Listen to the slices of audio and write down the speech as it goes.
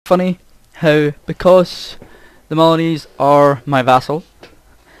funny how, because the Milanese are my vassal,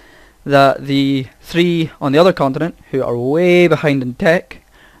 that the 3 on the other continent, who are way behind in tech,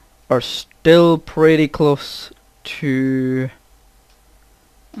 are still pretty close to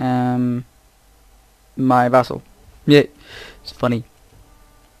my vassal. Yeah, it's funny.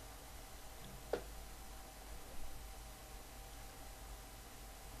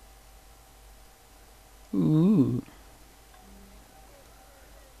 Ooh.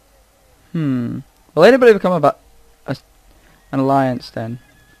 Will anybody become an alliance then?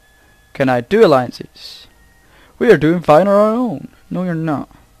 Can I do alliances? We are doing fine on our own. No, you're not.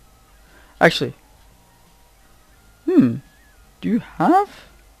 Actually. Do you have?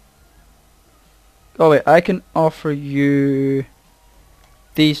 Oh wait, I can offer you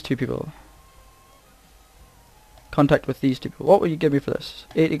these 2 people. Contact with these 2 people. What will you give me for this?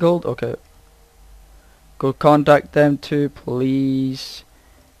 80 gold? Okay. Go contact them too, please.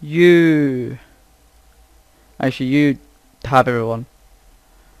 You. Actually, you have everyone.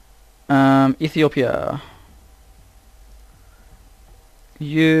 Ethiopia.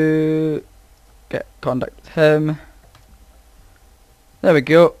 You get contact with him. There we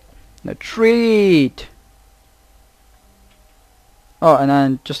go. Now trade. Oh, and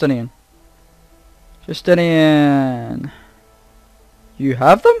then Justinian. Justinian. You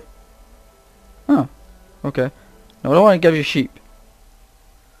have them? Oh, okay. No, I don't want to give you sheep.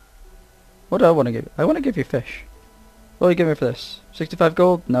 What do I want to give you? I want to give you fish. What will you give me for this? 65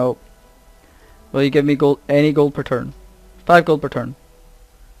 gold? No. Will you give me gold? Any gold per turn? 5 gold per turn.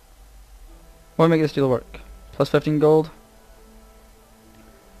 What will make this deal work? Plus 15 gold.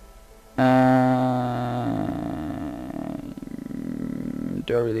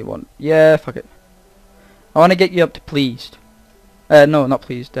 Do I really want? Yeah, fuck it. I want to get you up to pleased. No, not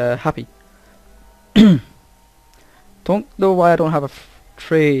pleased. Happy. Don't know why I don't have a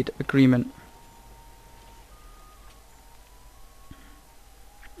trade agreement.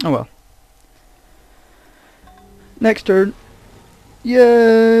 Oh well. Next turn.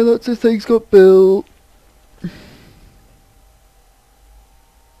 Yeah, lots of things got built.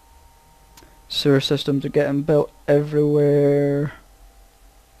 Sewer systems are getting built everywhere.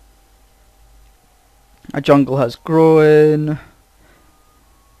 A jungle has grown.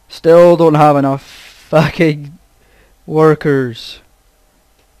 Still don't have enough fucking workers.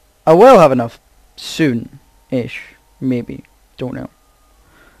 I will have enough soon-ish, maybe. Don't know.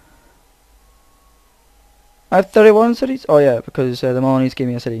 I have 31 cities? Oh yeah, because the Milanese gave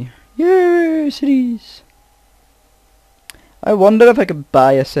me a city. Yay, cities! I wonder if I could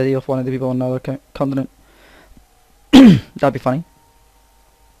buy a city off one of the people on another continent. That'd be funny.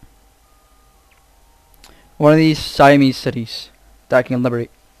 One of these Siamese cities that I can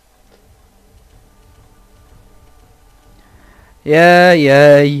liberate.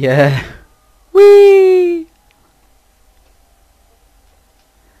 Yeah. Whee!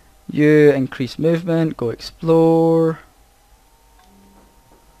 You increase movement, go explore.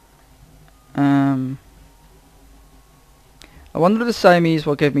 I wonder if the Siamese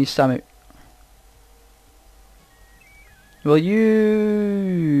will give me Samu. Will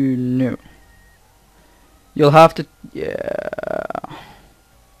you? No. You'll have to. Yeah.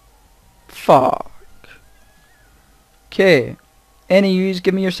 Fuck. Okay. Any use?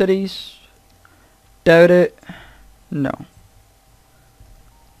 Give me your cities. Doubt it. No.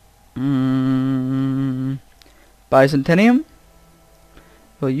 Byzantium?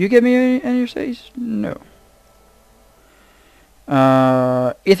 Will you give me any of your cities? No.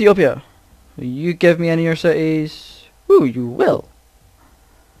 Ethiopia. Will you give me any of your cities? Ooh, you will.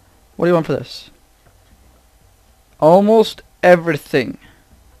 What do you want for this? Almost everything.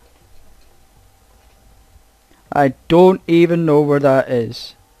 I don't even know where that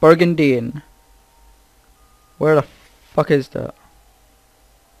is. Burgundian. Where the fuck is that?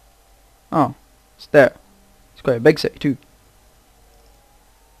 Oh, it's there. It's quite a big city too.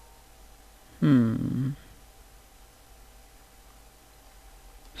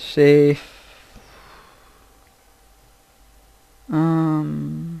 Safe.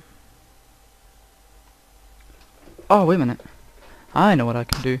 Oh, wait a minute. I know what I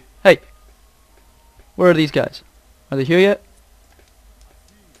can do. Hey! Where are these guys? Are they here yet?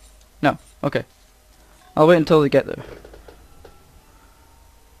 No. Okay. I'll wait until they get there.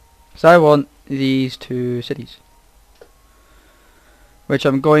 So I want these 2 cities. Which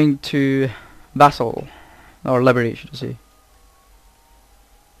I'm going to vassal. Or liberate, should I say.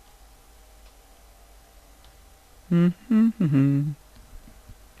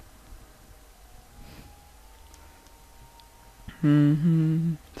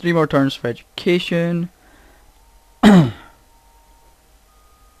 Three more turns for education.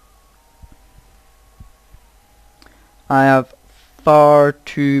 I have far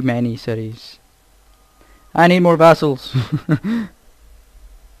too many cities. I need more vassals.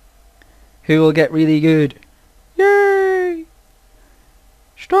 Who will get really good? Yay!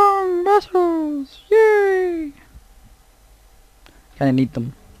 Strong vassals! Yay! Kinda need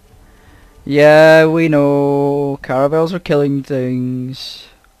them. Yeah, we know. Caravels are killing things.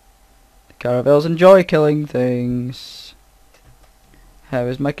 The caravels enjoy killing things. How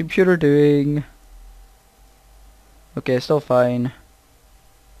is my computer doing? Okay, still fine.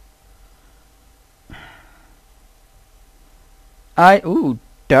 Ooh,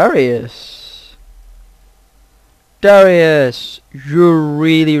 Darius. Darius, you're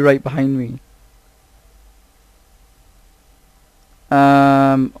really right behind me.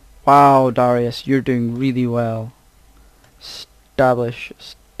 Wow, Darius, you're doing really well. Establish.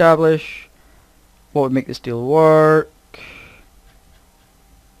 What would make this deal work?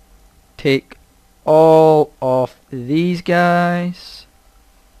 Take all of these guys.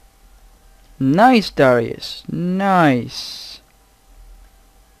 Nice, Darius. Nice.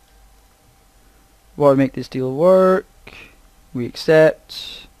 What would make this deal work? We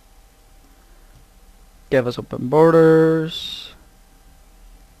accept. Give us open borders.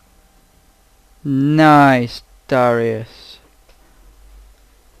 Nice, Darius.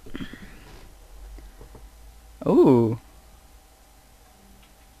 Ooh.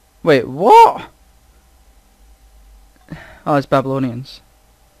 Wait, what? Oh, it's Babylonians.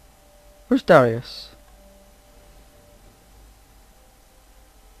 Where's Darius?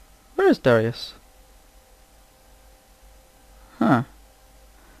 Where is Darius? Huh.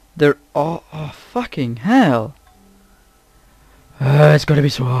 They're all... Oh, fucking hell. It's gonna be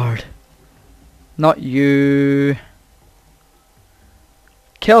so hard. Not you.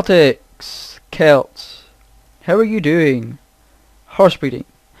 Celtics. Celts. How are you doing? Horse breeding.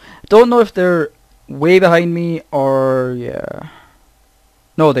 I don't know if they're way behind me or... yeah.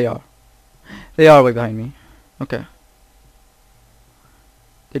 No, they are. They are way behind me. Okay.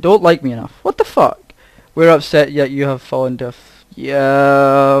 They don't like me enough. What the fuck? We're upset yet you have fallen deaf.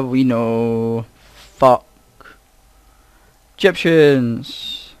 Yeah, we know. Fuck.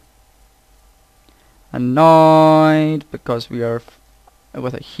 Egyptians. Annoyed because we are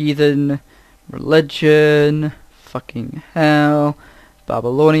with a heathen religion. Fucking hell.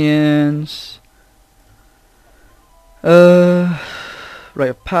 Babylonians. Right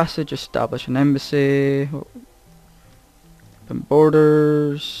of passage. Establish an embassy. Open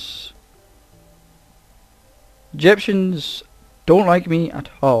borders. Egyptians don't like me at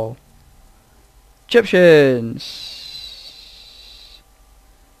all. Egyptians.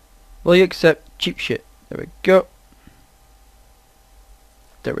 Will you accept cheap shit? There we go.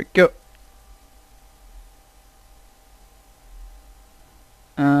 There we go.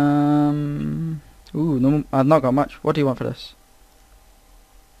 Ooh, no, I've not got much. What do you want for this?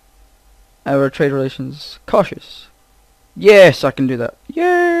 Our trade relations cautious. Yes, I can do that.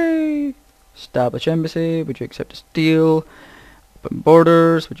 Yay! Establish embassy. Would you accept a deal? Open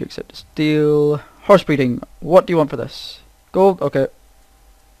borders. Would you accept a deal? Horse breeding. What do you want for this? Gold. Okay.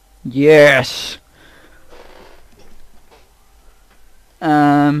 Yes.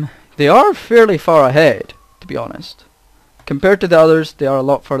 They are fairly far ahead, to be honest. Compared to the others, they are a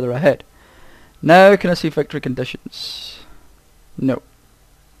lot further ahead. Now, can I see victory conditions? No.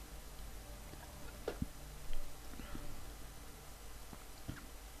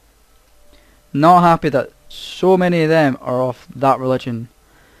 Not happy that so many of them are off that religion.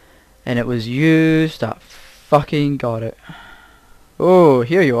 And it was used that fucking got it. Oh,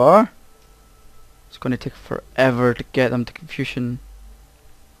 here you are. It's going to take forever to get them to Confucian.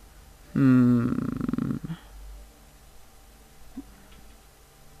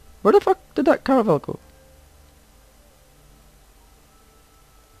 Where the fuck did that caravel go?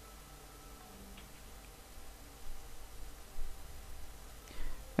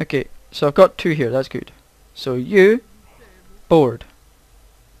 Okay, so I've got two here, that's good. So you, board.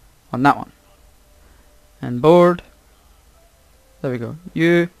 On that one. And board. There we go.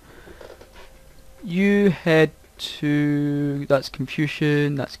 You head to... that's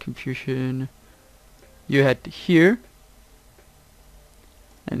Confucian, that's Confucian. You head to here.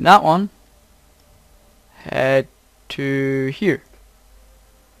 And that one, head to here.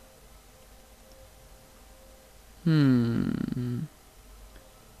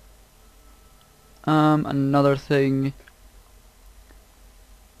 Another thing.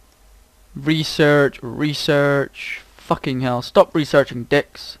 Research. Fucking hell. Stop researching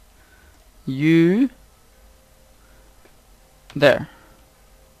dicks. You. There.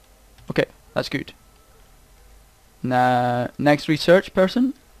 Okay, that's good. Now, next research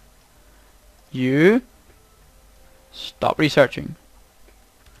person. You. Stop researching.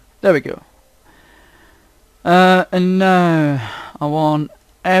 There we go. And now I want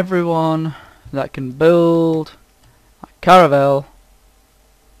everyone that can build a caravel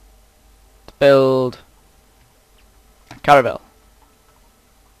to build a caravel.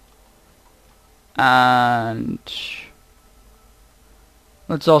 And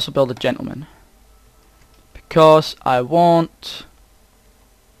let's also build a gentleman, because I want,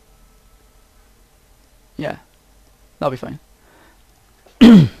 yeah, that'll be fine.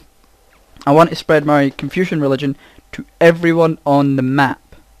 I want to spread my Confucian religion to everyone on the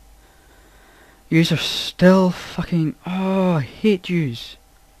map. Yous are still fucking, oh, I hate yous.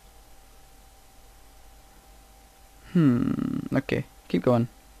 Okay, keep going.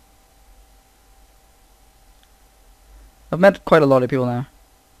 I've met quite a lot of people now.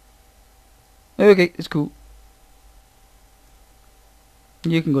 Okay, it's cool.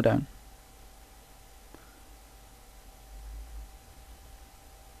 You can go down.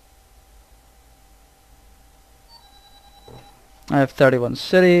 I have 31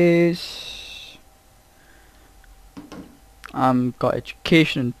 cities. Got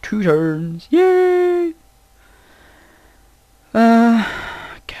education in 2 turns. Yay!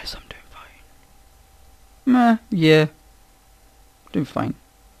 Guess I'm doing fine. Yeah. Doing fine.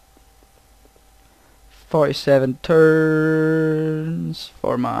 47 turns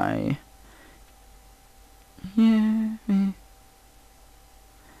for my... Yeah.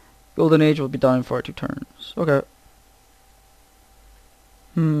 Golden Age will be done in 42 turns. Okay.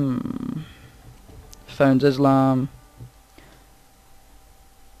 Founds Islam.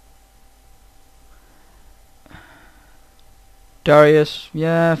 Darius.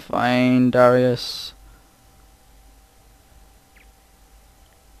 Yeah, fine, Darius.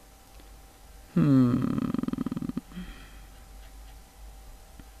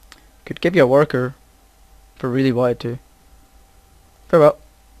 Could give you a worker if I really wanted to. Very well.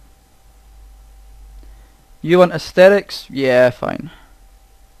 You want aesthetics? Yeah, fine.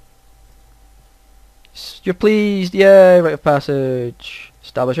 You're pleased? Yeah, rite of passage.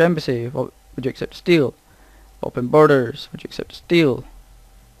 Establish embassy. What would you accept to steal? Open borders. Would you accept to steal?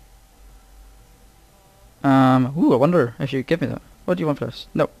 Ooh, I wonder if you give me that. What do you want for this?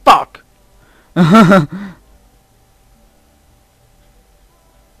 No, fuck!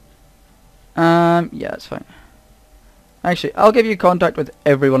 Yeah, it's fine. Actually, I'll give you contact with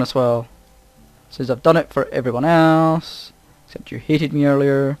everyone as well, since I've done it for everyone else, except you hated me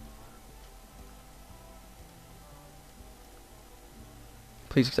earlier.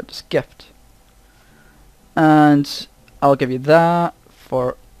 Please accept this gift. And I'll give you that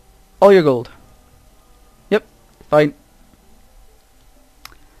for all your gold. Yep, fine.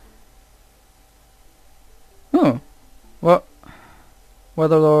 Oh, what?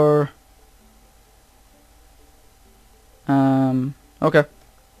 Weather lore. Okay.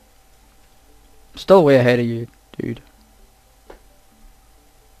 Still way ahead of you, dude.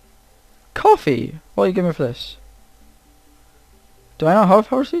 Coffee! What are you giving me for this? Do I not have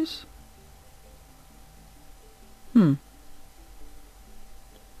horses?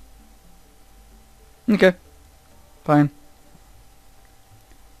 Okay. Fine.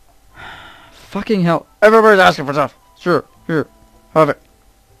 Fucking hell. Everybody's asking for stuff. Sure, here. Have it.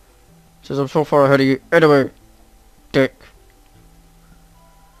 Says I'm so far ahead of you. Anyway. Dick.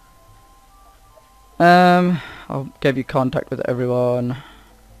 I'll give you contact with everyone.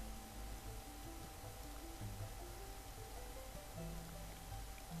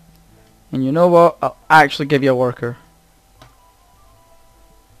 And you know what? I'll actually give you a worker.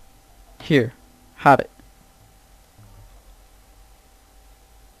 Here. Have it.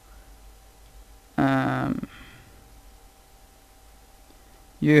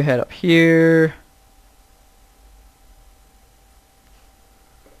 You head up here.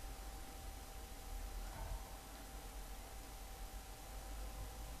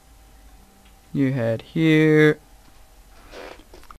 You head here.